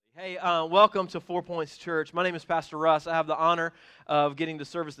Hey, welcome to 4 Points Church. My name is Pastor Russ. I have the honor of getting to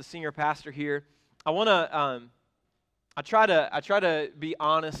serve as the senior pastor here. I want to, I try to be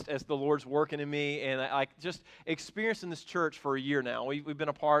honest as the Lord's working in me, and I just experiencing this church for a year now. We've been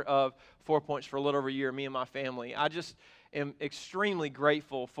a part of 4 Points for a little over a year, me and my family. I just am extremely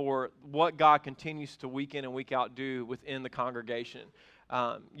grateful for what God continues to week in and week out do within the congregation.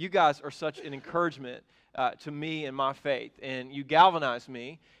 You guys are such an encouragement to me and my faith, and you galvanize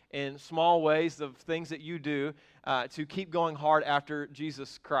me in small ways of things that you do to keep going hard after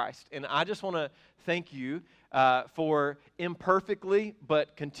Jesus Christ. And I just want to thank you for imperfectly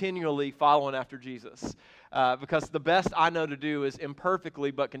but continually following after Jesus. Because the best I know to do is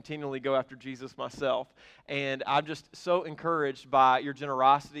imperfectly but continually go after Jesus myself. And I'm just so encouraged by your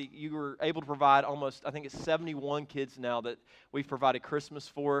generosity. You were able to provide almost, I think it's 71 kids now that we've provided Christmas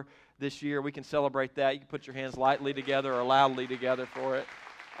for this year. We can celebrate that. You can put your hands lightly together or loudly together for it.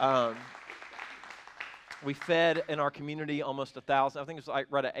 We fed in our community almost 1,000. I think it was like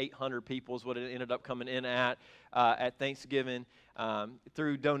right at 800 people is what it ended up coming in at Thanksgiving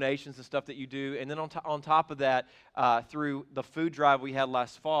through donations and stuff that you do. And then on top of that, through the food drive we had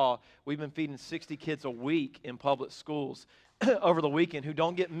last fall, we've been feeding 60 kids a week in public schools over the weekend who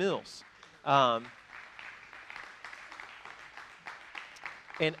don't get meals.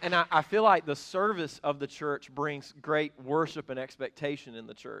 And I feel like the service of the church brings great worship and expectation in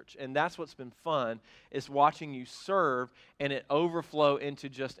the church. And that's what's been fun, is watching you serve and it overflow into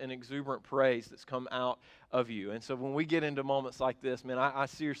just an exuberant praise that's come out of you. And so when we get into moments like this, man, I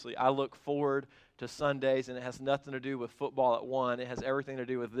seriously, I look forward to Sundays, and it has nothing to do with football at 1. It has everything to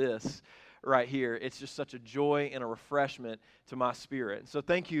do with this right here. It's just such a joy and a refreshment to my spirit. And so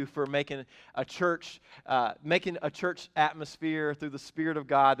thank you for making a church atmosphere through the Spirit of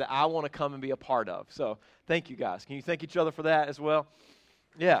God that I want to come and be a part of. So thank you guys. Can you thank each other for that as well?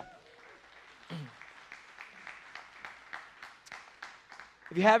 Yeah.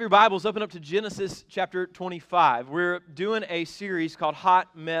 If you have your Bibles, open up to Genesis chapter 25. We're doing a series called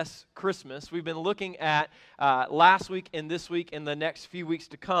Hot Mess Christmas. We've been looking at last week and this week and the next few weeks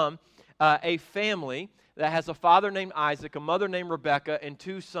to come, a family that has a father named Isaac, a mother named Rebekah, and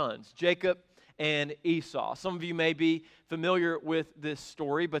 2 sons, Jacob and Esau. Some of you may be familiar with this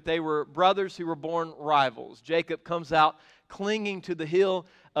story, but they were brothers who were born rivals. Jacob comes out clinging to the heel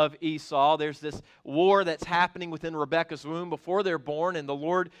of Esau. There's this war that's happening within Rebekah's womb before they're born, and the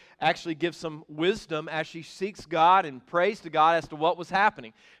Lord actually gives some wisdom as she seeks God and prays to God as to what was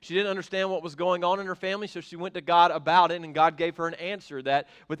happening. She didn't understand what was going on in her family, so she went to God about it, and God gave her an answer that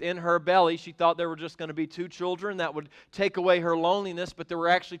within her belly, she thought there were just going to be 2 children that would take away her loneliness, but there were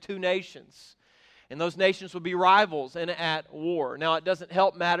actually 2 nations. And those nations would be rivals and at war. Now, it doesn't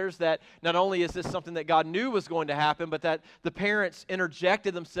help matters that not only is this something that God knew was going to happen, but that the parents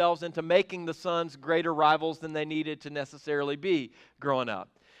interjected themselves into making the sons greater rivals than they needed to necessarily be growing up.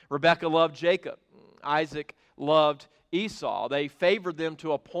 Rebekah loved Jacob. Isaac loved Esau. They favored them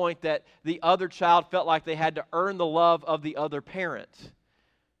to a point that the other child felt like they had to earn the love of the other parent,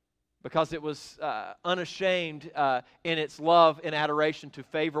 because it was unashamed in its love and adoration to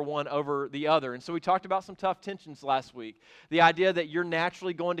favor one over the other. And so we talked about some tough tensions last week. The idea that you're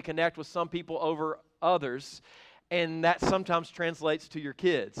naturally going to connect with some people over others, and that sometimes translates to your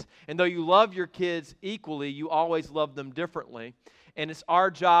kids. And though you love your kids equally, you always love them differently. And it's our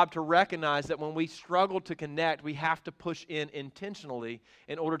job to recognize that when we struggle to connect, we have to push in intentionally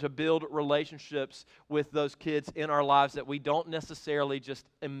in order to build relationships with those kids in our lives that we don't necessarily just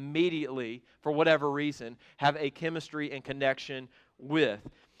immediately, for whatever reason, have a chemistry and connection with.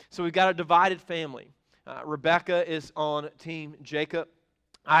 So we've got a divided family. Rebekah is on team Jacob.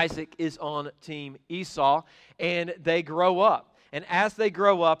 Isaac is on team Esau. And they grow up. And as they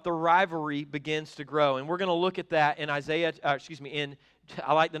grow up, the rivalry begins to grow. And we're going to look at that in I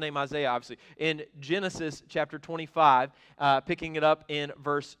like the name Isaiah, obviously, in Genesis chapter 25, picking it up in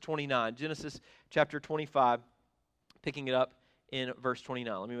verse 29. Genesis chapter 25, picking it up in verse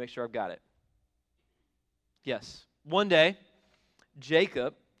 29. Let me make sure I've got it. Yes. One day,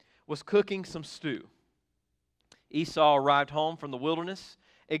 Jacob was cooking some stew. Esau arrived home from the wilderness,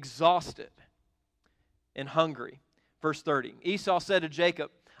 exhausted and hungry. Verse 30, Esau said to Jacob,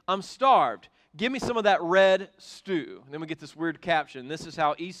 "I'm starved. Give me some of that red stew." And then we get this weird caption. This is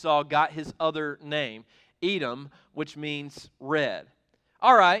how Esau got his other name, Edom, which means red.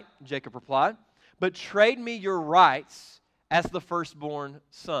 "All right," Jacob replied, "but trade me your rights as the firstborn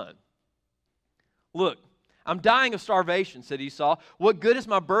son." "Look, I'm dying of starvation," said Esau. "What good is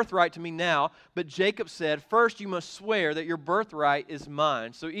my birthright to me now?" But Jacob said, "First you must swear that your birthright is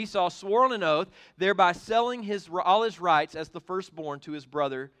mine." So Esau swore on an oath, thereby selling all his rights as the firstborn to his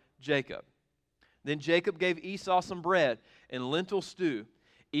brother Jacob. Then Jacob gave Esau some bread and lentil stew.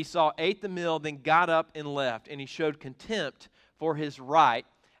 Esau ate the meal, then got up and left, and he showed contempt for his right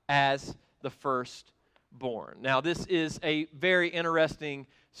as the firstborn. Now, this is a very interesting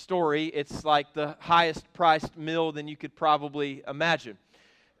story. It's like the highest priced meal than you could probably imagine.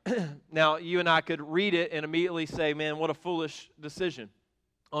 Now, you and I could read it and immediately say, man, what a foolish decision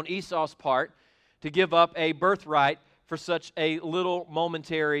on Esau's part to give up a birthright for such a little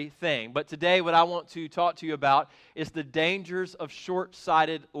momentary thing. But today what I want to talk to you about is the dangers of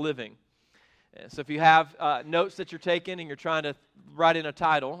short-sighted living. So if you have notes that you're taking and you're trying to write in a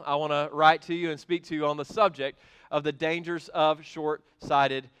title, I want to write to you and speak to you on the subject of the dangers of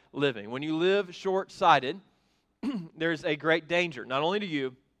short-sighted living. When you live short-sighted, there's a great danger, not only to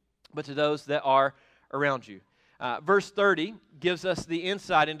you, but to those that are around you. Verse 30 gives us the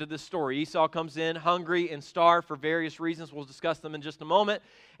insight into this story. Esau comes in hungry and starved for various reasons. We'll discuss them in just a moment.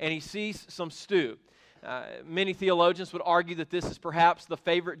 And he sees some stew. Many theologians would argue that this is perhaps the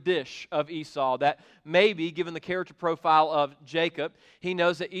favorite dish of Esau, that maybe, given the character profile of Jacob, he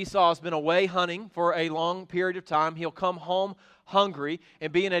knows that Esau has been away hunting for a long period of time. He'll come home hungry,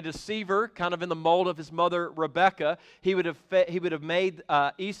 and being a deceiver, kind of in the mold of his mother Rebekah, he would have made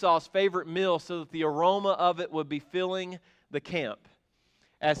Esau's favorite meal so that the aroma of it would be filling the camp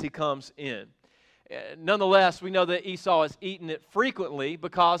as he comes in. Nonetheless, we know that Esau has eaten it frequently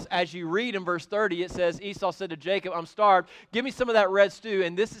because as you read in verse 30, it says, Esau said to Jacob, I'm starved, give me some of that red stew,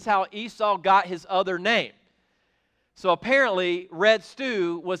 and this is how Esau got his other name. So apparently, red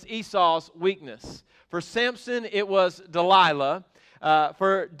stew was Esau's weakness. For Samson, it was Delilah.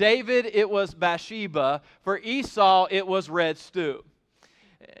 For David, it was Bathsheba. For Esau, it was red stew.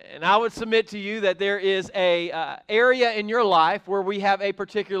 And I would submit to you that there is a area in your life where we have a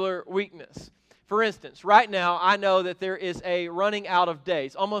particular weakness. For instance, right now, I know that there is a running out of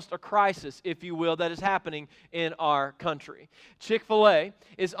days, almost a crisis, if you will, that is happening in our country. Chick-fil-A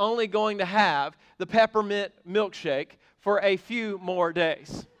is only going to have the peppermint milkshake for a few more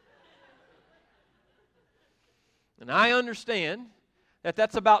days. And I understand that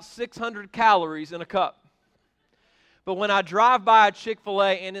that's about 600 calories in a cup. But when I drive by a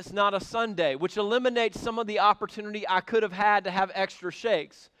Chick-fil-A and it's not a Sunday, which eliminates some of the opportunity I could have had to have extra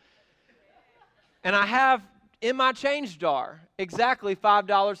shakes, and I have in my change jar exactly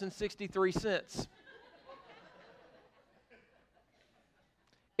 $5.63.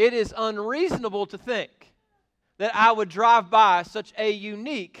 It is unreasonable to think that I would drive by such a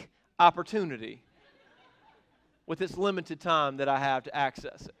unique opportunity with this limited time that I have to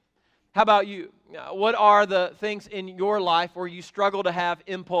access it. How about you? What are the things in your life where you struggle to have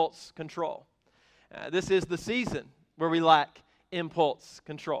impulse control? This is the season where we lack impulse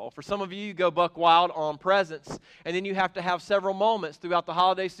control. For some of you, you go buck wild on presents, and then you have to have several moments throughout the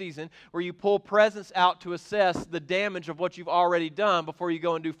holiday season where you pull presents out to assess the damage of what you've already done before you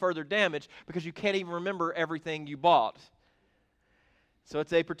go and do further damage because you can't even remember everything you bought. So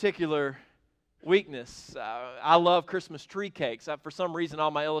it's a particular weakness. I love Christmas tree cakes. For some reason,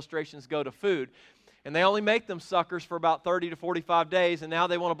 all my illustrations go to food. And they only make them suckers for about 30 to 45 days, and now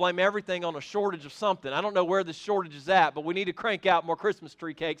they want to blame everything on a shortage of something. I don't know where the shortage is at, but we need to crank out more Christmas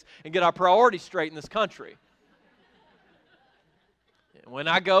tree cakes and get our priorities straight in this country. When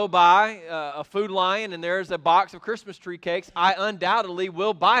I go by a Food Lion and there's a box of Christmas tree cakes, I undoubtedly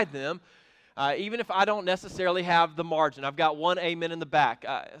will buy them, even if I don't necessarily have the margin. I've got one amen in the back.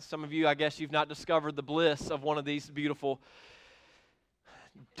 Some of you, I guess you've not discovered the bliss of one of these beautiful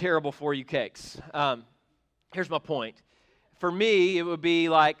terrible for you cakes. Here's my point. For me, it would be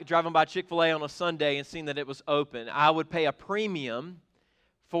like driving by Chick-fil-A on a Sunday and seeing that it was open. I would pay a premium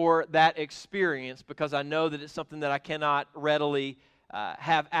for that experience because I know that it's something that I cannot readily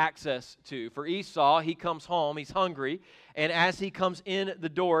have access to. For Esau, he comes home, he's hungry, and as he comes in the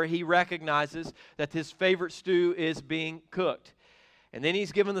door, he recognizes that his favorite stew is being cooked. And then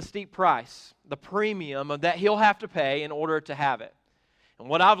he's given the steep price, the premium that he'll have to pay in order to have it. And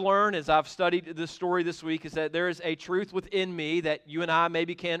what I've learned as I've studied this story this week is that there is a truth within me that you and I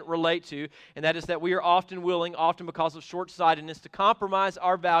maybe can relate to, and that is that we are often willing, often because of short-sightedness, to compromise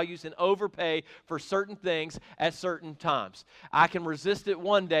our values and overpay for certain things at certain times. I can resist it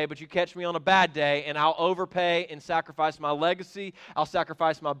one day, but you catch me on a bad day, and I'll overpay and sacrifice my legacy, I'll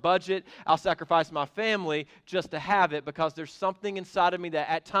sacrifice my budget, I'll sacrifice my family just to have it, because there's something inside of me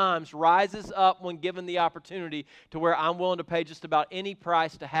that at times rises up when given the opportunity to where I'm willing to pay just about any price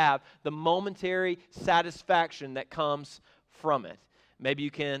to have the momentary satisfaction that comes from it. Maybe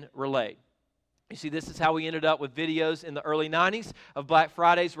you can relate. You see, this is how we ended up with videos in the early 90s of Black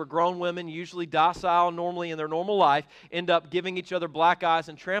Fridays where grown women, usually docile normally in their normal life, end up giving each other black eyes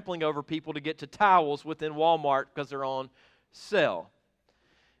and trampling over people to get to towels within Walmart because they're on sale.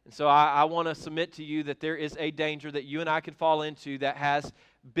 And so I want to submit to you that there is a danger that you and I could fall into that has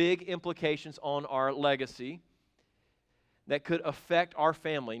big implications on our legacy that could affect our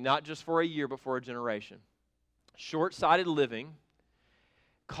family, not just for a year, but for a generation. Short-sighted living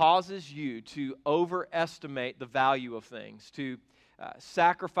causes you to overestimate the value of things, to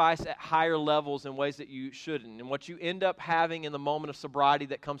sacrifice at higher levels in ways that you shouldn't. And what you end up having in the moment of sobriety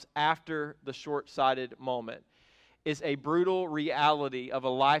that comes after the short-sighted moment is a brutal reality of a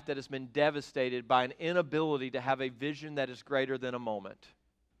life that has been devastated by an inability to have a vision that is greater than a moment.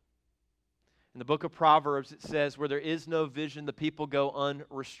 In the book of Proverbs, it says, where there is no vision, the people go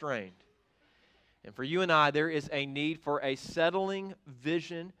unrestrained. And for you and I, there is a need for a settling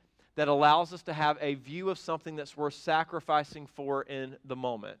vision that allows us to have a view of something that's worth sacrificing for in the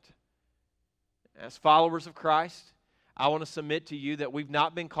moment. As followers of Christ, I want to submit to you that we've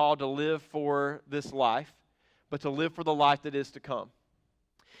not been called to live for this life, but to live for the life that is to come.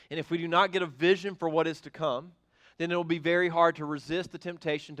 And if we do not get a vision for what is to come, then it will be very hard to resist the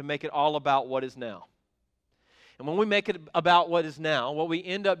temptation to make it all about what is now. And when we make it about what is now, what we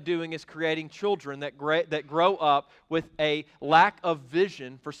end up doing is creating children that grow up with a lack of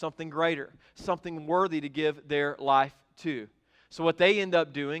vision for something greater, something worthy to give their life to. So what they end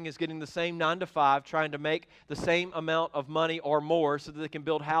up doing is getting the same 9 to 5, trying to make the same amount of money or more so that they can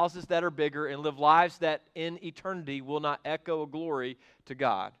build houses that are bigger and live lives that in eternity will not echo a glory to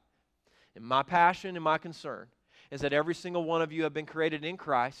God. And my passion and my concern is that every single one of you have been created in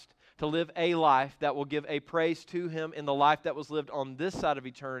Christ to live a life that will give a praise to Him in the life that was lived on this side of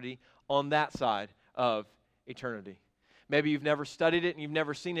eternity, on that side of eternity. Maybe you've never studied it and you've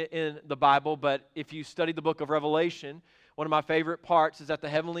never seen it in the Bible, but if you study the book of Revelation, one of my favorite parts is at the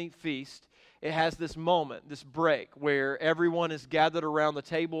heavenly feast, it has this moment, this break, where everyone is gathered around the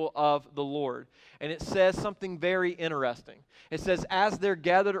table of the Lord. And it says something very interesting. It says, as they're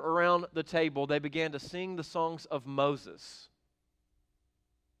gathered around the table, they began to sing the songs of Moses.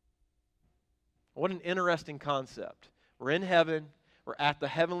 What an interesting concept. We're in heaven. We're at the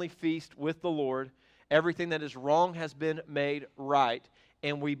heavenly feast with the Lord. Everything that is wrong has been made right.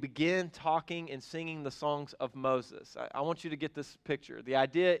 And we begin talking and singing the songs of Moses. I want you to get this picture. The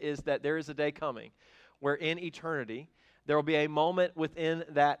idea is that there is a day coming where in eternity, there will be a moment within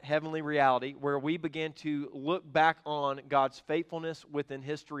that heavenly reality where we begin to look back on God's faithfulness within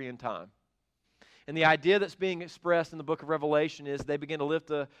history and time. And the idea that's being expressed in the book of Revelation is they begin to lift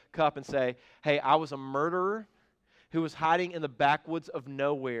the cup and say, hey, I was a murderer who was hiding in the backwoods of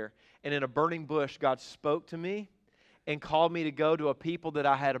nowhere. And in a burning bush, God spoke to me and called me to go to a people that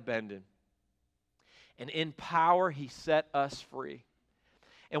I had abandoned. And in power, He set us free.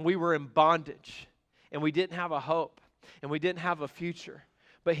 And we were in bondage. And we didn't have a hope. And we didn't have a future.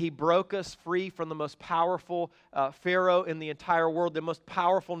 But He broke us free from the most powerful Pharaoh in the entire world, the most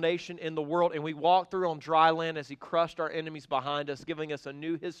powerful nation in the world. And we walked through on dry land as He crushed our enemies behind us, giving us a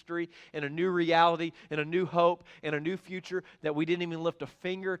new history and a new reality and a new hope and a new future that we didn't even lift a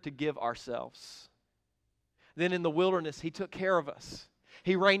finger to give ourselves. Then in the wilderness, He took care of us.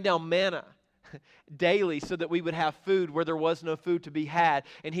 He rained down manna daily so that we would have food where there was no food to be had.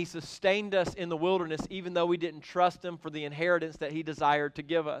 And He sustained us in the wilderness even though we didn't trust Him for the inheritance that He desired to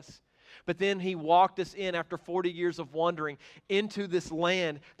give us. But then He walked us in after 40 years of wandering into this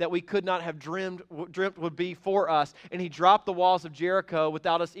land that we could not have dreamt would be for us. And He dropped the walls of Jericho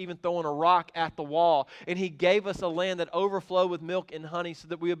without us even throwing a rock at the wall. And He gave us a land that overflowed with milk and honey so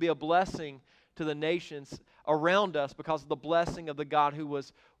that we would be a blessing to the nations around us because of the blessing of the God who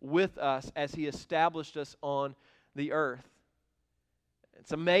was with us as He established us on the earth.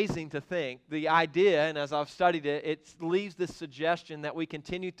 It's amazing to think. The idea, and as I've studied it, it leaves this suggestion that we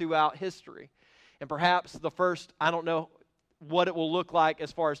continue throughout history. And perhaps the first, I don't know what it will look like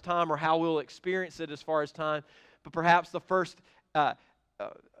as far as time or how we'll experience it as far as time, but perhaps the first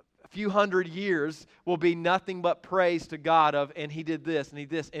few hundred years will be nothing but praise to God of, and He did this, and He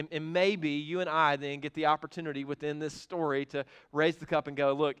did this. And maybe you and I then get the opportunity within this story to raise the cup and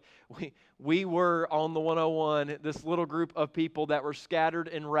go, look, we were on the 101, this little group of people that were scattered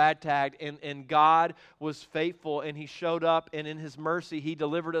and ragtagged, and God was faithful, and He showed up, and in His mercy, He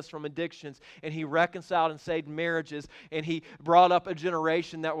delivered us from addictions, and He reconciled and saved marriages, and He brought up a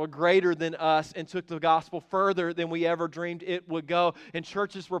generation that were greater than us and took the gospel further than we ever dreamed it would go, and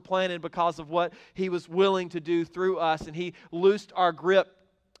churches were planted because of what He was willing to do through us, and He loosed our grip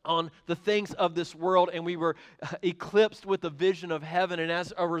on the things of this world, and we were eclipsed with the vision of heaven. And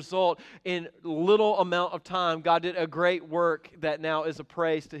as a result, in little amount of time, God did a great work that now is a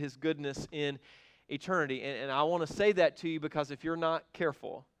praise to His goodness in eternity. And I want to say that to you because if you're not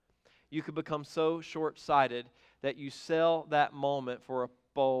careful, you could become so short-sighted that you sell that moment for a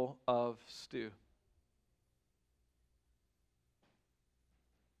bowl of stew.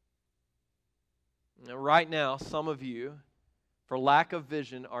 Now, right now, some of you, for lack of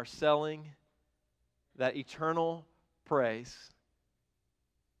vision, are selling that eternal praise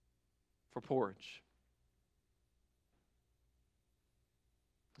for porridge.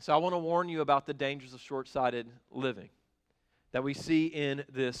 So I want to warn you about the dangers of short-sighted living that we see in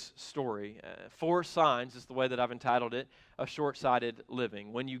this story. 4 signs is the way that I've entitled it, of short-sighted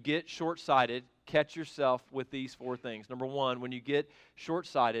living. When you get short-sighted, catch yourself with these 4 things. Number 1, when you get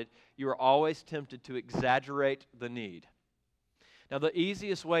short-sighted, you are always tempted to exaggerate the need. Now, the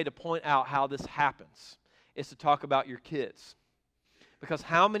easiest way to point out how this happens is to talk about your kids. Because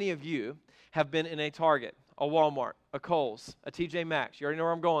how many of you have been in a Target, a Walmart, a Kohl's, a TJ Maxx? You already know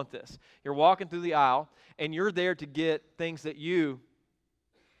where I'm going with this. You're walking through the aisle, and you're there to get things that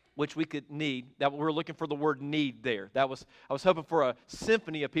which we could need, that we're looking for the word need there. I was hoping for a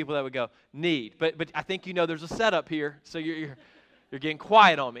symphony of people that would go, need. But I think you know there's a setup here, so you're getting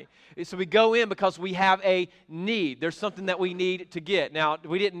quiet on me. So we go in because we have a need. There's something that we need to get. Now,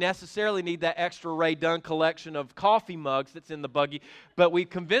 we didn't necessarily need that extra Ray Dunn collection of coffee mugs that's in the buggy, but we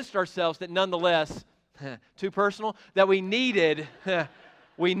convinced ourselves that nonetheless, too personal, that we needed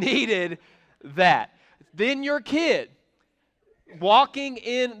that. Then your kid, walking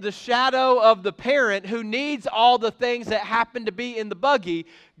in the shadow of the parent who needs all the things that happen to be in the buggy,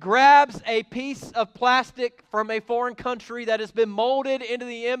 grabs a piece of plastic from a foreign country that has been molded into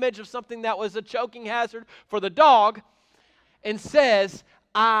the image of something that was a choking hazard for the dog and says,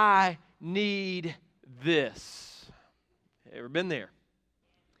 I need this. Ever been there?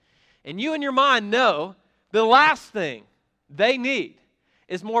 And you in your mind know the last thing they need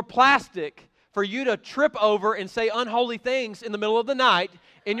is more plastic for you to trip over and say unholy things in the middle of the night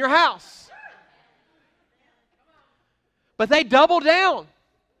in your house. But they double down.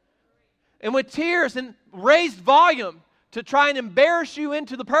 And with tears and raised volume to try and embarrass you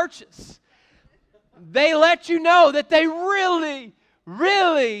into the purchase, they let you know that they really,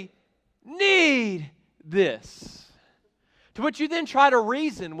 really need this. To which you then try to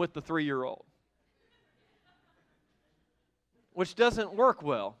reason with the 3-year-old, which doesn't work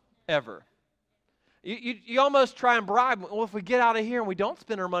well, ever. You almost try and bribe them. Well, if we get out of here and we don't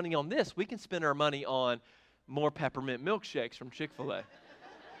spend our money on this, we can spend our money on more peppermint milkshakes from Chick-fil-A.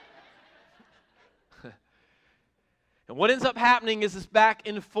 And what ends up happening is this back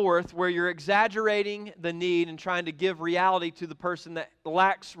and forth where you're exaggerating the need and trying to give reality to the person that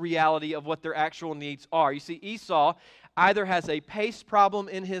lacks reality of what their actual needs are. You see, Esau either has a pace problem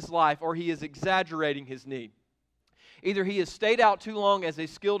in his life or he is exaggerating his need. Either he has stayed out too long as a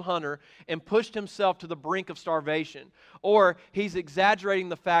skilled hunter and pushed himself to the brink of starvation, or he's exaggerating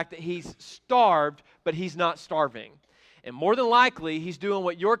the fact that he's starved, but he's not starving. And more than likely, he's doing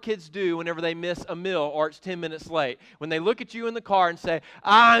what your kids do whenever they miss a meal or it's 10 minutes late. When they look at you in the car and say,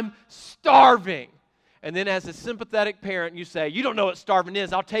 I'm starving. And then as a sympathetic parent, you say, you don't know what starving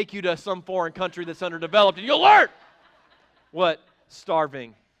is. I'll take you to some foreign country that's underdeveloped and you'll learn what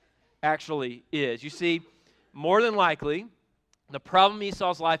starving actually is. You see, more than likely, the problem in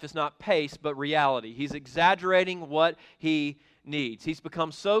Esau's life is not pace, but reality. He's exaggerating what he needs. He's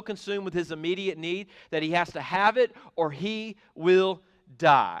become so consumed with his immediate need that he has to have it or he will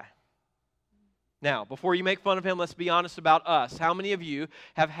die. Now, before you make fun of him, let's be honest about us. How many of you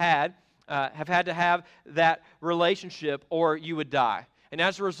have had to have that relationship or you would die? And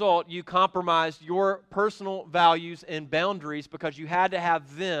as a result, you compromised your personal values and boundaries because you had to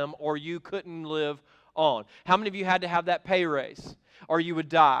have them or you couldn't live on. How many of you had to have that pay raise or you would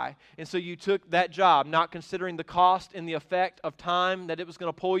die? And so you took that job, not considering the cost and the effect of time that it was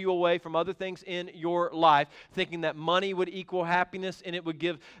going to pull you away from other things in your life, thinking that money would equal happiness and it would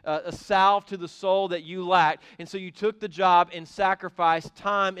give a salve to the soul that you lacked. And so you took the job and sacrificed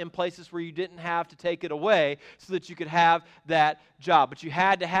time in places where you didn't have to take it away so that you could have that job. But you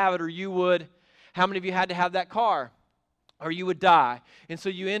had to have it or you would. How many of you had to have that car? or you would die. And so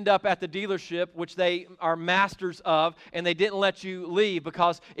you end up at the dealership, which they are masters of, and they didn't let you leave,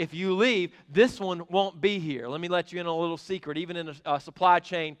 because if you leave, this one won't be here. Let me let you in on a little secret. Even in a supply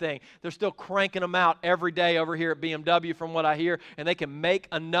chain thing, they're still cranking them out every day over here at BMW, from what I hear, and they can make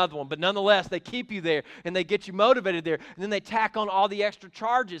another one. But nonetheless, they keep you there, and they get you motivated there, and then they tack on all the extra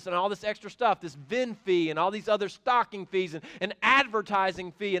charges and all this extra stuff, this VIN fee and all these other stocking fees and an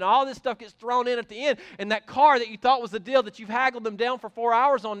advertising fee, and all this stuff gets thrown in at the end, and that car that you thought was the deal that you've haggled them down for 4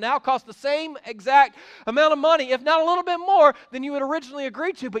 hours on now costs the same exact amount of money, if not a little bit more, than you had originally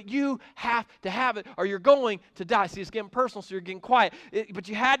agreed to, but you have to have it or you're going to die. See, it's getting personal, so you're getting quiet. But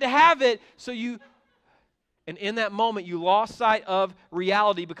you had to have it, and in that moment, you lost sight of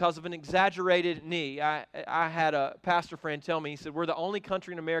reality because of an exaggerated need. I had a pastor friend tell me, he said, we're the only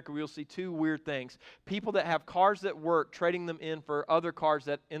country in America where you'll see two weird things. People that have cars that work, trading them in for other cars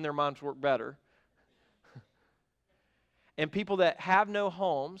that in their minds work better. And people that have no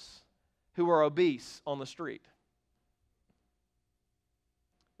homes who are obese on the street.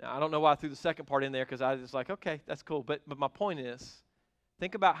 Now, I don't know why I threw the second part in there, because I was just like, okay, that's cool. But my point is,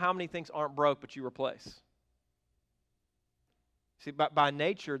 think about how many things aren't broke but you replace. See, by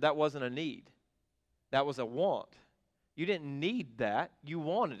nature, that wasn't a need. That was a want. You didn't need that. You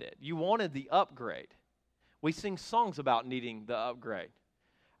wanted it. You wanted the upgrade. We sing songs about needing the upgrade.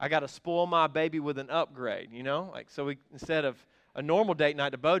 I got to spoil my baby with an upgrade, you know? Like, so instead of a normal date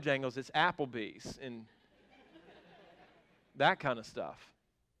night to Bojangles, it's Applebee's and that kind of stuff.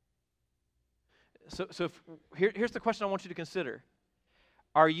 So here's the question I want you to consider.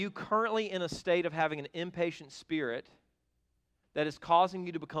 Are you currently in a state of having an impatient spirit that is causing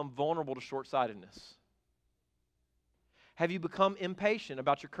you to become vulnerable to short-sightedness? Have you become impatient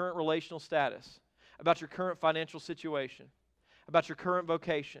about your current relational status, about your current financial situation, about your current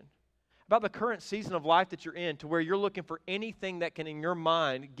vocation, about the current season of life that you're in, to where you're looking for anything that can, in your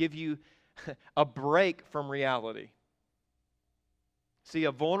mind, give you a break from reality? See,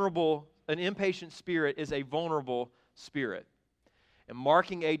 an impatient spirit is a vulnerable spirit. And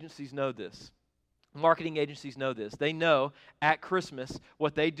marketing agencies know this. They know at Christmas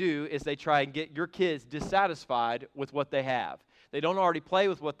what they do is they try and get your kids dissatisfied with what they have. They don't already play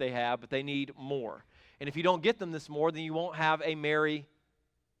with what they have, but they need more. And if you don't get them this more, then you won't have a Merry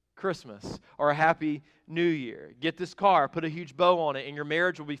Christmas or a Happy New Year. Get this car, put a huge bow on it, and your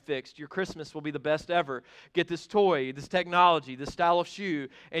marriage will be fixed. Your Christmas will be the best ever. Get this toy, this technology, this style of shoe,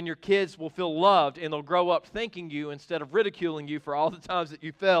 and your kids will feel loved, and they'll grow up thanking you instead of ridiculing you for all the times that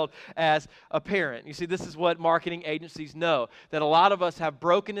you failed as a parent. You see, this is what marketing agencies know, that a lot of us have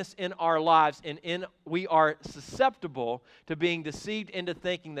brokenness in our lives, and we are susceptible to being deceived into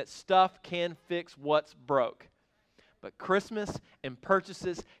thinking that stuff can fix what's broke. But Christmas and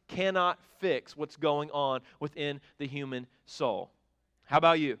purchases cannot fix what's going on within the human soul. How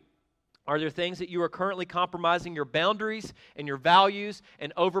about you? Are there things that you are currently compromising your boundaries and your values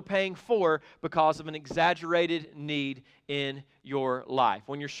and overpaying for because of an exaggerated need in your life?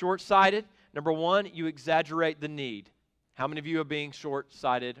 When you're short-sighted, number one, you exaggerate the need. How many of you are being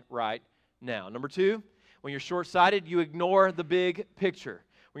short-sighted right now? Number two, when you're short-sighted, you ignore the big picture.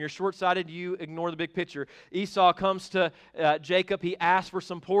 When you're short-sighted, you ignore the big picture. Esau comes to Jacob. He asks for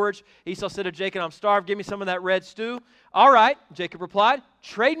some porridge. Esau said to Jacob, I'm starved. Give me some of that red stew. All right, Jacob replied,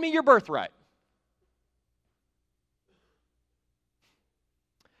 trade me your birthright.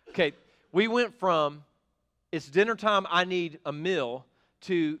 Okay, we went from, it's dinner time, I need a meal,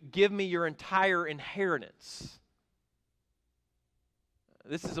 to give me your entire inheritance.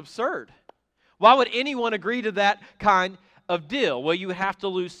 This is absurd. Why would anyone agree to that kind of deal? Well, you would have to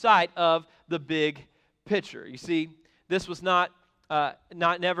lose sight of the big picture. You see, this was not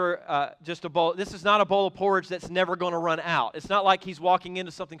just a bowl. This is not a bowl of porridge that's never going to run out. It's not like he's walking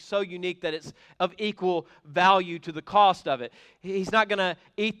into something so unique that it's of equal value to the cost of it. He's not going to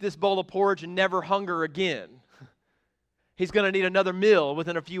eat this bowl of porridge and never hunger again. He's going to need another meal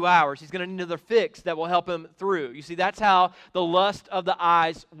within a few hours. He's going to need another fix that will help him through. You see, that's how the lust of the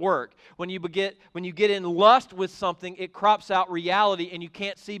eyes work. When you get in lust with something, it crops out reality and you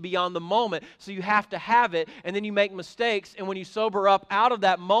can't see beyond the moment. So you have to have it, and then you make mistakes. And when you sober up out of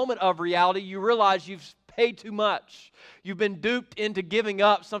that moment of reality, you realize you've paid too much. You've been duped into giving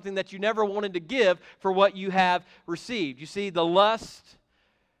up something that you never wanted to give for what you have received. You see, the lust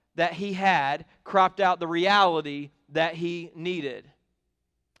that he had cropped out the reality that he needed.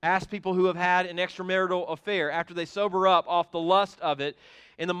 Ask people who have had an extramarital affair after they sober up off the lust of it.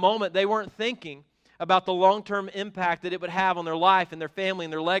 In the moment, they weren't thinking about the long-term impact that it would have on their life and their family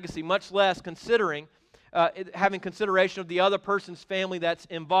and their legacy, much less considering having consideration of the other person's family that's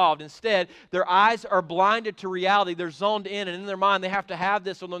involved. Instead, their eyes are blinded to reality. They're zoned in, and in their mind, they have to have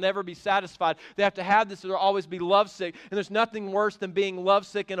this or they'll never be satisfied. They have to have this or they'll always be lovesick. And there's nothing worse than being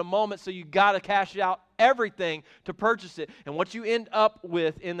lovesick in a moment, so you got to cash out everything to purchase it. And what you end up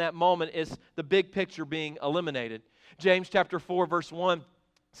with in that moment is the big picture being eliminated. James chapter 4, verse 1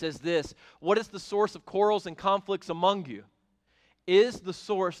 says this, "What is the source of quarrels and conflicts among you? Is the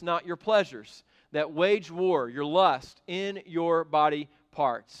source not your pleasures that wage war, your lust, in your body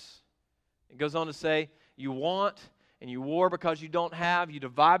parts?" It goes on to say, you want and you war because you don't have, you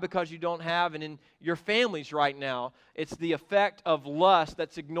divide because you don't have, and in your families right now, it's the effect of lust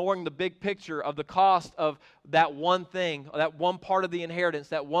that's ignoring the big picture of the cost of that one thing, that one part of the inheritance,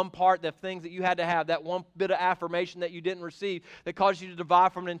 that one part, the things that you had to have, that one bit of affirmation that you didn't receive that caused you to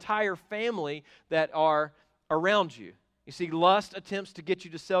divide from an entire family that are around you. You see, lust attempts to get you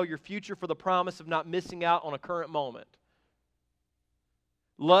to sell your future for the promise of not missing out on a current moment.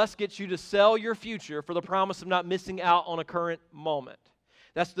 Lust gets you to sell your future for the promise of not missing out on a current moment.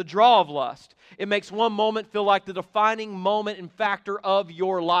 That's the draw of lust. It makes one moment feel like the defining moment and factor of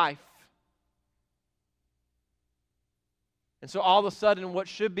your life. And so all of a sudden, what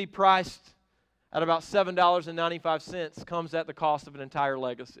should be priced at about $7.95 comes at the cost of an entire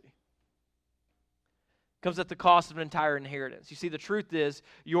legacy. Comes at the cost of an entire inheritance. You see, the truth is,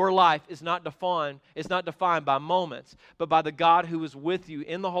 your life is not defined by moments, but by the God who is with you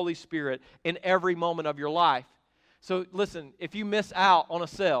in the Holy Spirit in every moment of your life. So listen, if you miss out on a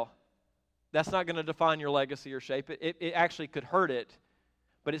sale, that's not going to define your legacy or shape it. It actually could hurt it,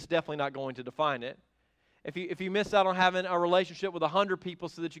 but it's definitely not going to define it. If you miss out on having a relationship with 100 people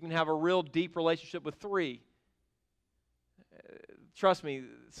so that you can have a real deep relationship with 3, trust me,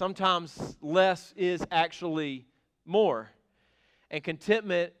 sometimes less is actually more. And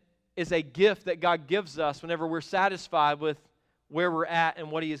contentment is a gift that God gives us whenever we're satisfied with where we're at and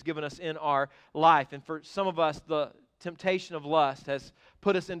what He has given us in our life. And for some of us, the temptation of lust has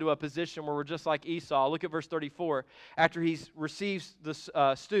put us into a position where we're just like Esau. Look at verse 34. After he receives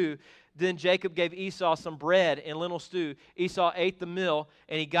the stew, then Jacob gave Esau some bread and lentil stew. Esau ate the meal,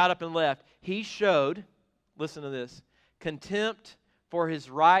 and he got up and left. He showed, listen to this, contempt for his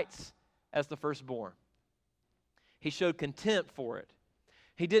rights as the firstborn. He showed contempt for it.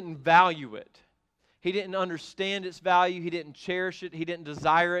 He didn't value it. He didn't understand its value. He didn't cherish it. He didn't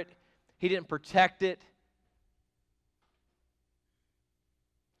desire it. He didn't protect it.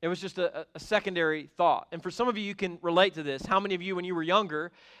 It was just a secondary thought. And for some of you, you can relate to this. How many of you, when you were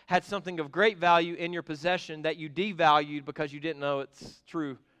younger, had something of great value in your possession that you devalued because you didn't know its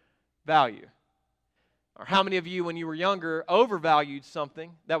true value? Or how many of you, when you were younger, overvalued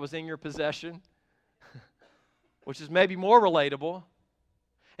something that was in your possession, which is maybe more relatable,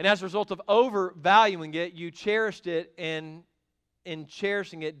 and as a result of overvaluing it, you cherished it, and in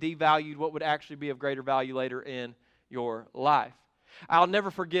cherishing it, devalued what would actually be of greater value later in your life. I'll never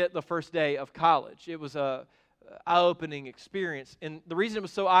forget the first day of college. It was a eye-opening experience, and the reason it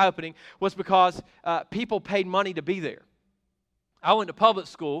was so eye-opening was because people paid money to be there. I went to public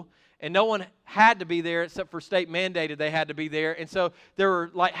school, and no one had to be there except for state mandated they had to be there. And so there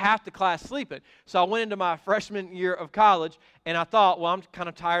were like half the class sleeping. So I went into my freshman year of college, and I thought, well, I'm kind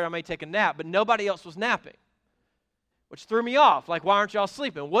of tired. I may take a nap. But nobody else was napping, which threw me off. Like, why aren't y'all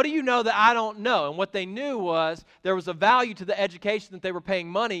sleeping? What do you know that I don't know? And what they knew was there was a value to the education that they were paying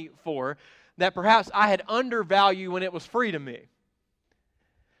money for that perhaps I had undervalued when it was free to me.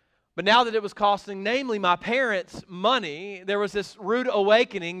 But now that it was costing, namely my parents, money, there was this rude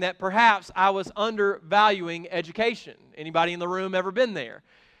awakening that perhaps I was undervaluing education. Anybody in the room ever been there?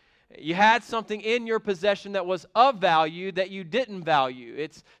 You had something in your possession that was of value that you didn't value.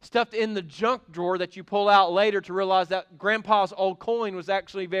 It's stuffed in the junk drawer that you pull out later to realize that grandpa's old coin was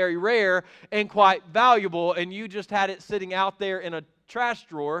actually very rare and quite valuable, and you just had it sitting out there in a trash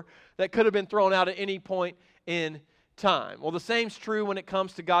drawer that could have been thrown out at any point in time. Well, the same's true when it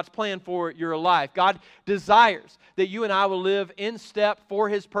comes to God's plan for your life. God desires that you and I will live in step for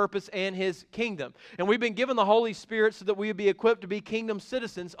His purpose and His kingdom. And we've been given the Holy Spirit so that we would be equipped to be kingdom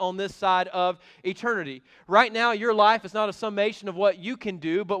citizens on this side of eternity. Right now, your life is not a summation of what you can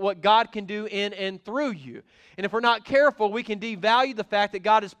do, but what God can do in and through you. And if we're not careful, we can devalue the fact that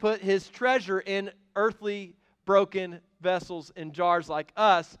God has put His treasure in earthly, broken vessels and jars like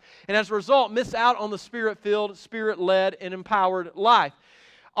us, and as a result, miss out on the Spirit-filled, Spirit-led, and empowered life.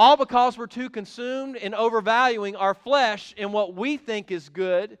 All because we're too consumed in overvaluing our flesh and what we think is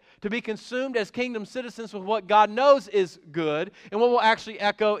good to be consumed as kingdom citizens with what God knows is good and what will actually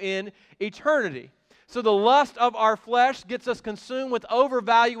echo in eternity. So the lust of our flesh gets us consumed with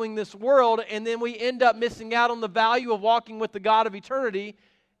overvaluing this world, and then we end up missing out on the value of walking with the God of eternity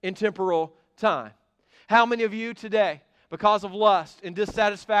in temporal time. How many of you today, because of lust and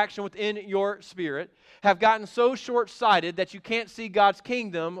dissatisfaction within your spirit, have gotten so short-sighted that you can't see God's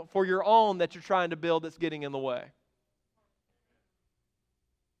kingdom for your own that you're trying to build that's getting in the way?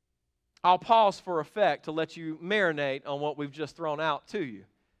 I'll pause for effect to let you marinate on what we've just thrown out to you.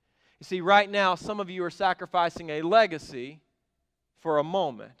 You see, right now, some of you are sacrificing a legacy for a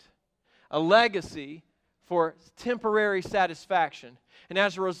moment, a legacy for temporary satisfaction. And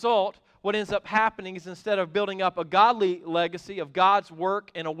as a result, what ends up happening is instead of building up a godly legacy of God's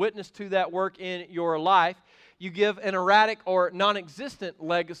work and a witness to that work in your life, you give an erratic or non-existent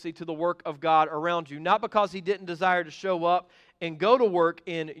legacy to the work of God around you. Not because He didn't desire to show up and go to work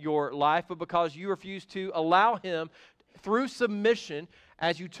in your life, but because you refuse to allow Him, through submission,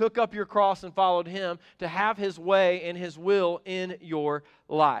 as you took up your cross and followed Him, to have His way and His will in your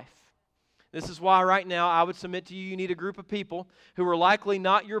life. This is why right now I would submit to you, you need a group of people who are likely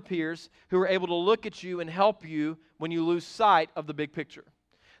not your peers, who are able to look at you and help you when you lose sight of the big picture.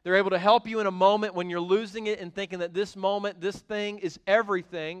 They're able to help you in a moment when you're losing it and thinking that this moment, this thing is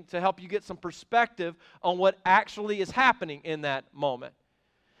everything, to help you get some perspective on what actually is happening in that moment.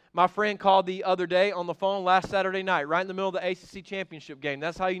 My friend called the other day on the phone last Saturday night, right in the middle of the ACC championship game.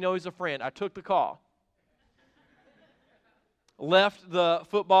 That's how you know he's a friend. I took the call. Left the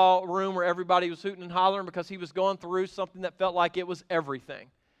football room where everybody was hooting and hollering because he was going through something that felt like it was everything.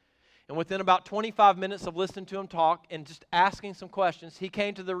 And within about 25 minutes of listening to him talk and just asking some questions, he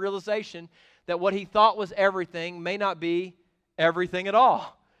came to the realization that what he thought was everything may not be everything at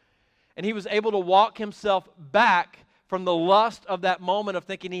all. And he was able to walk himself back from the lust of that moment of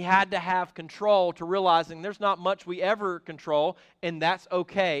thinking he had to have control to realizing there's not much we ever control, and that's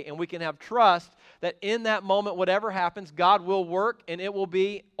okay. And we can have trust that in that moment, whatever happens, God will work, and it will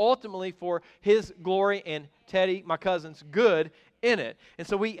be ultimately for His glory and Teddy, my cousin's, good in it. And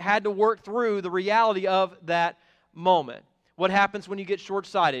so we had to work through the reality of that moment. What happens when you get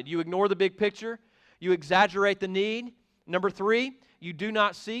short-sighted? You ignore the big picture. You exaggerate the need. Number 3, you do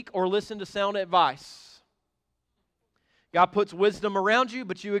not seek or listen to sound advice. God puts wisdom around you,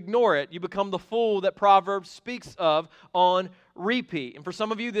 but you ignore it. You become the fool that Proverbs speaks of on repeat. And for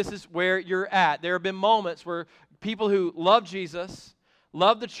some of you, this is where you're at. There have been moments where people who love Jesus,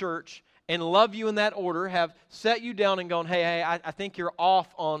 love the church, and love you in that order have set you down and gone, hey, I think you're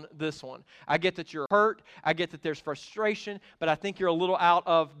off on this one. I get that you're hurt. I get that there's frustration, but I think you're a little out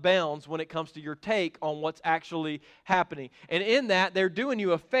of bounds when it comes to your take on what's actually happening. And in that, they're doing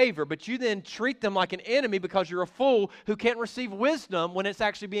you a favor, but you then treat them like an enemy because you're a fool who can't receive wisdom when it's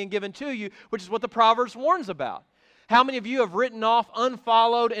actually being given to you, which is what the Proverbs warns about. How many of you have written off,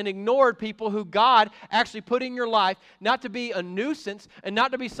 unfollowed, and ignored people who God actually put in your life not to be a nuisance and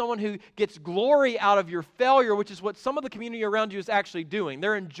not to be someone who gets glory out of your failure, which is what some of the community around you is actually doing.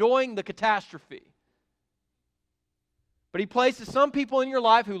 They're enjoying the catastrophe. But He places some people in your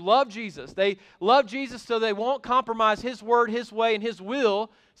life who love Jesus. They love Jesus so they won't compromise His word, His way, and His will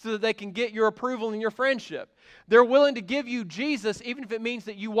so that they can get your approval and your friendship. They're willing to give you Jesus even if it means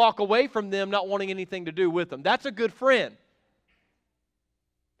that you walk away from them not wanting anything to do with them. That's a good friend.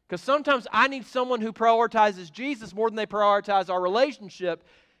 Because sometimes I need someone who prioritizes Jesus more than they prioritize our relationship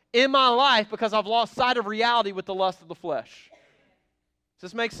in my life because I've lost sight of reality with the lust of the flesh.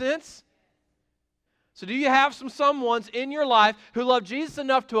 Does this make sense? So do you have someones in your life who love Jesus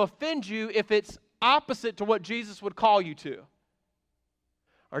enough to offend you if it's opposite to what Jesus would call you to?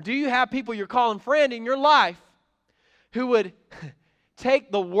 Or do you have people you're calling friend in your life who would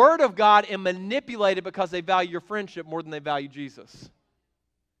take the Word of God and manipulate it because they value your friendship more than they value Jesus?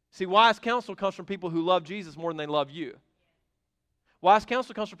 See, wise counsel comes from people who love Jesus more than they love you. Wise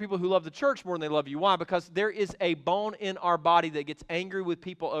counsel comes from people who love the church more than they love you. Why? Because there is a bone in our body that gets angry with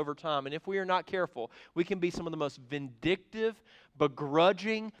people over time. And if we are not careful, we can be some of the most vindictive,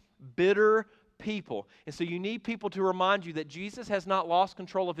 begrudging, bitter people. And so you need people to remind you that Jesus has not lost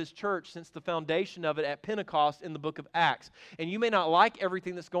control of His church since the foundation of it at Pentecost in the book of Acts. And you may not like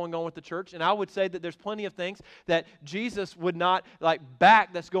everything that's going on with the church, and I would say that there's plenty of things that Jesus would not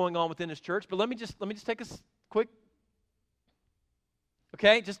back that's going on within His church. But let me just take a quick,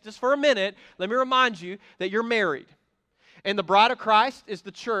 okay, just for a minute, let me remind you that you're married. And the bride of Christ is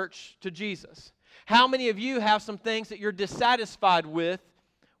the church to Jesus. How many of you have some things that you're dissatisfied with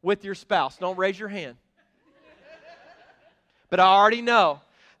your spouse? Don't raise your hand. But I already know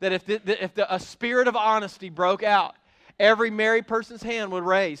that if a spirit of honesty broke out Every married person's hand would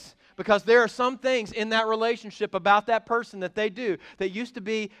raise, because there are some things in that relationship about that person that they do that used to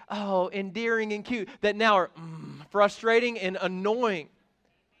be, endearing and cute, that now are frustrating and annoying.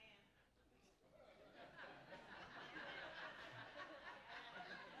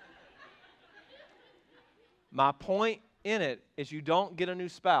 My point in it is you don't get a new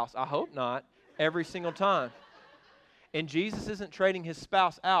spouse, I hope not, every single time. And Jesus isn't trading his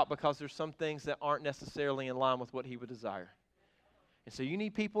spouse out because there's some things that aren't necessarily in line with what he would desire. And so you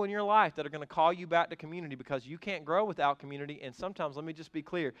need people in your life that are going to call you back to community, because you can't grow without community. And sometimes, let me just be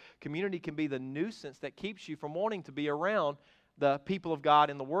clear, community can be the nuisance that keeps you from wanting to be around the people of God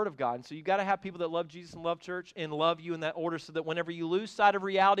and the Word of God. And so you've got to have people that love Jesus and love church and love you in that order, so that whenever you lose sight of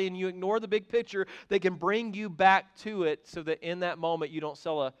reality and you ignore the big picture, they can bring you back to it, so that in that moment you don't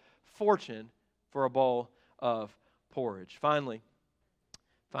sell a fortune for a bowl of porridge. Finally,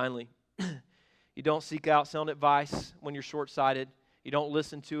 you don't seek out sound advice when you're short-sighted. You don't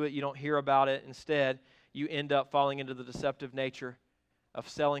listen to it. You don't hear about it. Instead, you end up falling into the deceptive nature of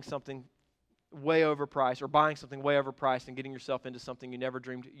selling something way overpriced, or buying something way overpriced, and getting yourself into something you never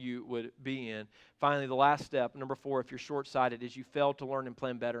dreamed you would be in. Finally, the last step, number 4, if you're short-sighted, is you fail to learn and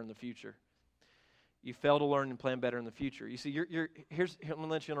plan better in the future. You fail to learn and plan better in the future. You see, here, let me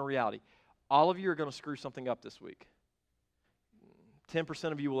let you know a reality. All of you are going to screw something up this week.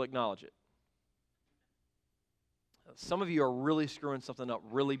 10% of you will acknowledge it. Some of you are really screwing something up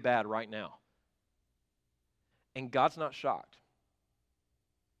really bad right now. And God's not shocked.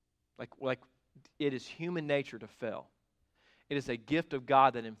 Like it is human nature to fail. It is a gift of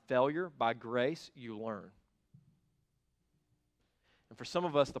God that in failure, by grace, you learn. And for some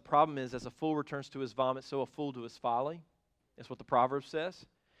of us, the problem is, as a fool returns to his vomit, so a fool to his folly. That's what the Proverbs says.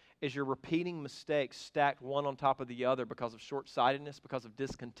 Is you're repeating mistakes stacked one on top of the other because of short-sightedness, because of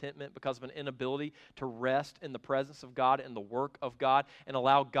discontentment, because of an inability to rest in the presence of God and the work of God and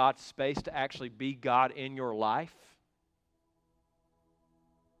allow God's space to actually be God in your life.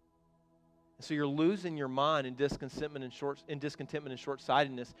 And so you're losing your mind in discontentment and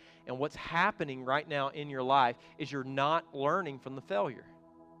short-sightedness. And what's happening right now in your life is you're not learning from the failure.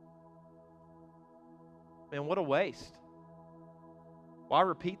 Man, what a waste. Why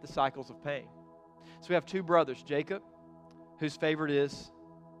repeat the cycles of pain? So we have 2 brothers, Jacob, whose favorite is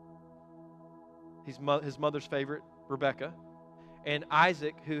his mother's favorite, Rebekah, and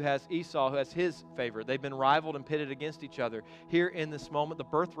Isaac, who has Esau, who has his favorite. They've been rivaled and pitted against each other. Here in this moment, the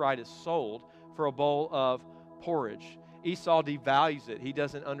birthright is sold for a bowl of porridge. Esau devalues it. He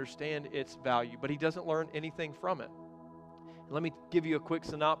doesn't understand its value, but he doesn't learn anything from it. And let me give you a quick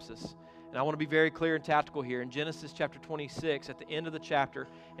synopsis. And I want to be very clear and tactical here. In Genesis chapter 26, at the end of the chapter,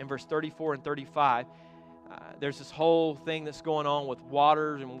 in verse 34 and 35, there's this whole thing that's going on with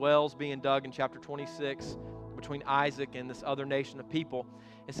waters and wells being dug in chapter 26 between Isaac and this other nation of people.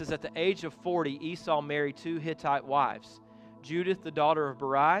 It says, at the age of 40, Esau married 2 Hittite wives, Judith, the daughter of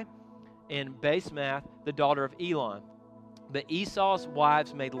Berai, and Basemath, the daughter of Elon. But Esau's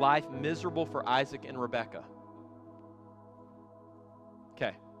wives made life miserable for Isaac and Rebekah.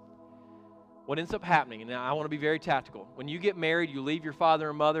 Okay. What ends up happening, and now I want to be very tactical. When you get married, you leave your father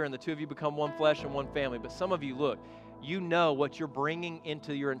and mother, and the 2 of you become one flesh and one family. But some of you, look, you know what you're bringing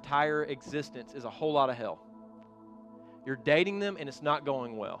into your entire existence is a whole lot of hell. You're dating them, and it's not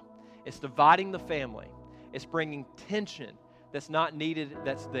going well. It's dividing the family. It's bringing tension that's not needed,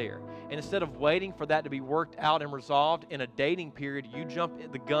 that's there. And instead of waiting for that to be worked out and resolved in a dating period, you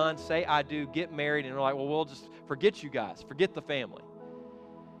jump the gun, say I do, get married, and you're like, well, we'll just forget you guys, forget the family.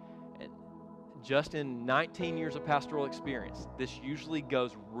 Just in 19 years of pastoral experience, this usually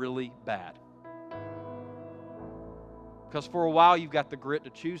goes really bad. Because for a while you've got the grit to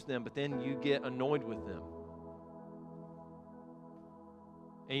choose them, but then you get annoyed with them.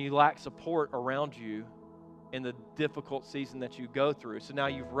 And you lack support around you in the difficult season that you go through. So now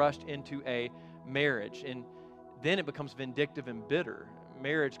you've rushed into a marriage, and then it becomes vindictive and bitter.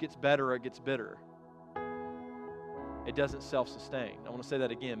 Marriage gets better or it gets bitter. It doesn't self-sustain. I want to say that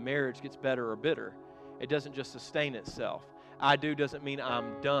again. Marriage gets better or bitter. It doesn't just sustain itself. I do doesn't mean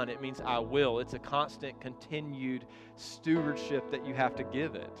I'm done. It means I will. It's a constant, continued stewardship that you have to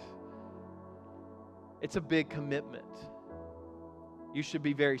give it. It's a big commitment. You should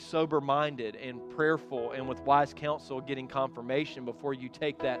be very sober-minded and prayerful and with wise counsel getting confirmation before you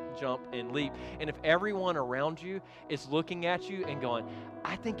take that jump and leap. And if everyone around you is looking at you and going,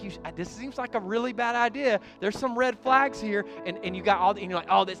 I think this seems like a really bad idea. There's some red flags here. And you got all, and you're like,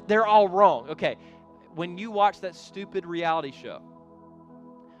 oh, they're all wrong. Okay, when you watch that stupid reality show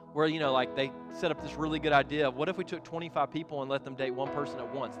where, like they set up this really good idea of what if we took 25 people and let them date one person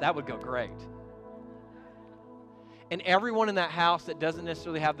at once? That would go great. and everyone in that house that doesn't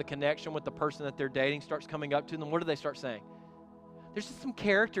necessarily have the connection with the person that they're dating starts coming up to them, what do they start saying? There's just some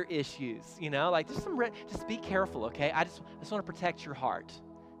character issues, like there's just be careful, okay? I just want to protect your heart.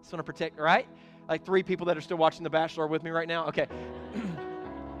 Just want to protect, right? Like 3 people that are still watching The Bachelor with me right now, okay.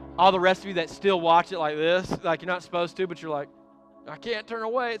 All the rest of you that still watch it like this, like you're not supposed to, but you're like, I can't turn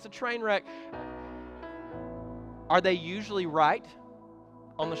away, it's a train wreck. Are they usually right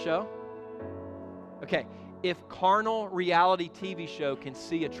on the show? Okay, if carnal reality TV show can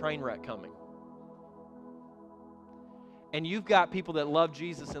see a train wreck coming, and you've got people that love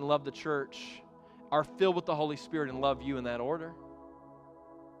Jesus and love the church, are filled with the Holy Spirit and love you in that order,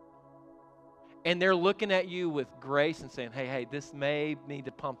 and they're looking at you with grace and saying, hey, this may need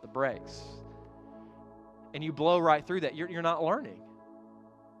to pump the brakes, and you blow right through that, you're not learning.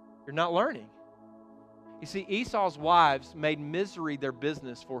 You're not learning. You see, Esau's wives made misery their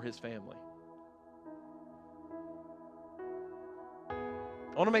business for his family.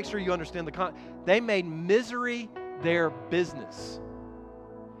 I want to make sure you understand they made misery their business.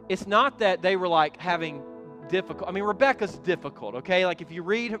 It's not that they were like having difficult. I mean, Rebecca's difficult, okay? Like if you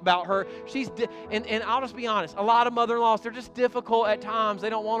read about her, and I'll just be honest, a lot of mother-in-laws, they're just difficult at times. They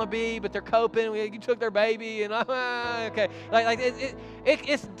don't want to be, but they're coping. You took their baby, and okay.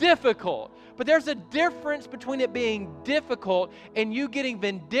 It's difficult. But there's a difference between it being difficult and you getting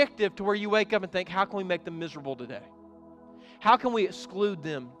vindictive to where you wake up and think, how can we make them miserable today? How can we exclude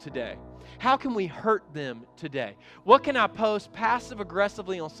them today? How can we hurt them today? What can I post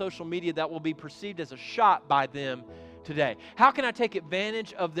passive-aggressively on social media that will be perceived as a shot by them today? How can I take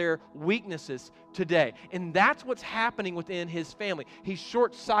advantage of their weaknesses today? And that's what's happening within his family. He's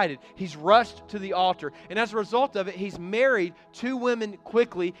short-sighted. He's rushed to the altar. And as a result of it, he's married 2 women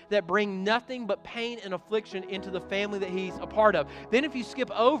quickly that bring nothing but pain and affliction into the family that he's a part of. Then if you skip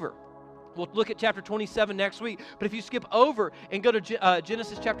over, we'll look at chapter 27 next week. But if you skip over and go to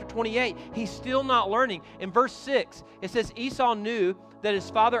Genesis chapter 28, he's still not learning. In verse 6, it says, Esau knew that his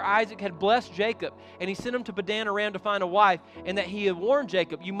father Isaac had blessed Jacob, and he sent him to Padan Aram to find a wife, and that he had warned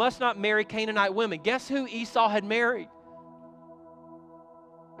Jacob, you must not marry Canaanite women. Guess who Esau had married?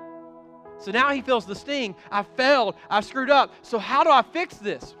 So now he feels the sting. I failed. I screwed up. So how do I fix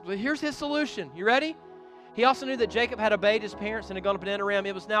this? Well, here's his solution. You ready? He also knew that Jacob had obeyed his parents and had gone to Padan Aram.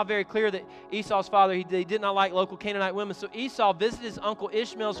 It was now very clear that Esau's father, he did not like local Canaanite women. So Esau visited his uncle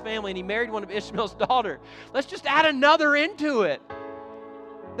Ishmael's family, and he married one of Ishmael's daughters. Let's just add another into it.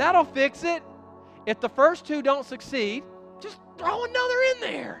 That'll fix it. If the first 2 don't succeed, just throw another in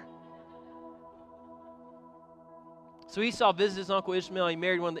there. So Esau visited his uncle Ishmael. He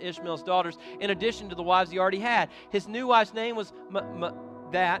married one of Ishmael's daughters in addition to the wives he already had. His new wife's name was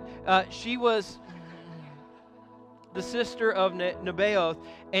she was the sister of Nebaioth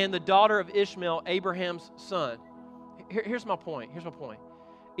and the daughter of Ishmael, Abraham's son. Here's my point.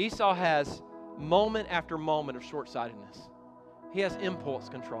 Esau has moment after moment of short-sightedness. He has impulse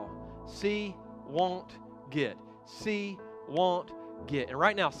control. See, won't, get. See, won't, get. And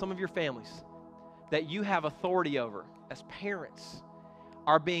right now, some of your families that you have authority over as parents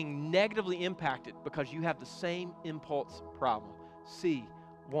are being negatively impacted because you have the same impulse problem. See,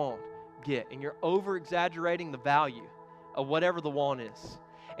 won't, get. And you're over-exaggerating the value of whatever the want is.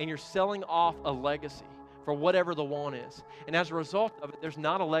 And you're selling off a legacy for whatever the want is. And as a result of it, there's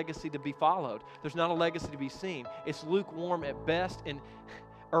not a legacy to be followed. There's not a legacy to be seen. It's lukewarm at best and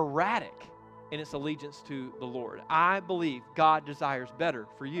erratic in its allegiance to the Lord. I believe God desires better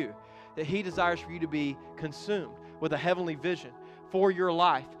for you, that He desires for you to be consumed with a heavenly vision for your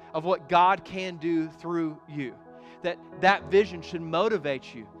life of what God can do through you. That vision should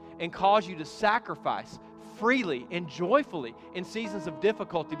motivate you and cause you to sacrifice freely and joyfully in seasons of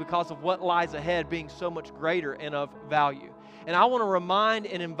difficulty because of what lies ahead being so much greater and of value. And I want to remind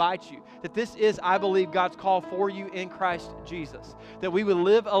and invite you that this is, I believe, God's call for you in Christ Jesus. That we would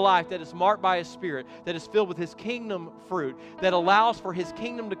live a life that is marked by His Spirit, that is filled with His kingdom fruit, that allows for His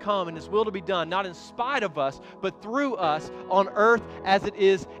kingdom to come and His will to be done, not in spite of us, but through us on earth as it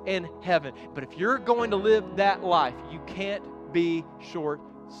is in heaven. But if you're going to live that life, you can't be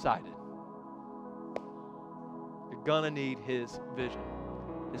short-sighted. You're going to need His vision,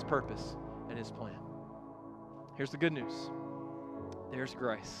 His purpose, and His plan. Here's the good news. There's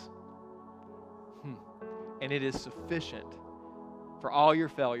grace. And it is sufficient for all your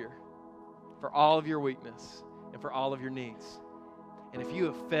failure, for all of your weakness, and for all of your needs. And if you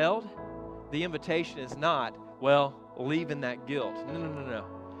have failed, the invitation is not, well, leave in that guilt. No.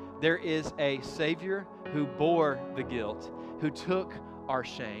 There is a Savior who bore the guilt, who took our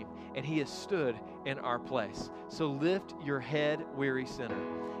shame, and He has stood in our place. So lift your head, weary sinner.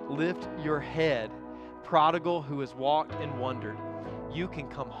 Lift your head, prodigal who has walked and wandered, you can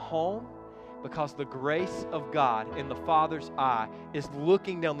come home because the grace of God in the Father's eye is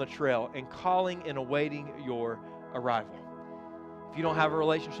looking down the trail and calling and awaiting your arrival. If you don't have a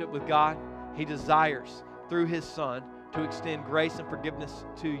relationship with God, He desires, through His Son, to extend grace and forgiveness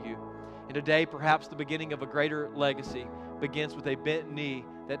to you. And today, perhaps the beginning of a greater legacy begins with a bent knee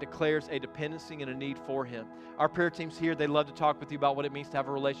that declares a dependency and a need for Him. Our prayer team's here. They'd love to talk with you about what it means to have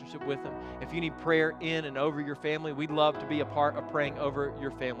a relationship with Him. If you need prayer in and over your family, we'd love to be a part of praying over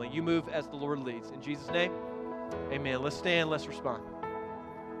your family. You move as the Lord leads. In Jesus' name, amen. Let's stand. Let's respond.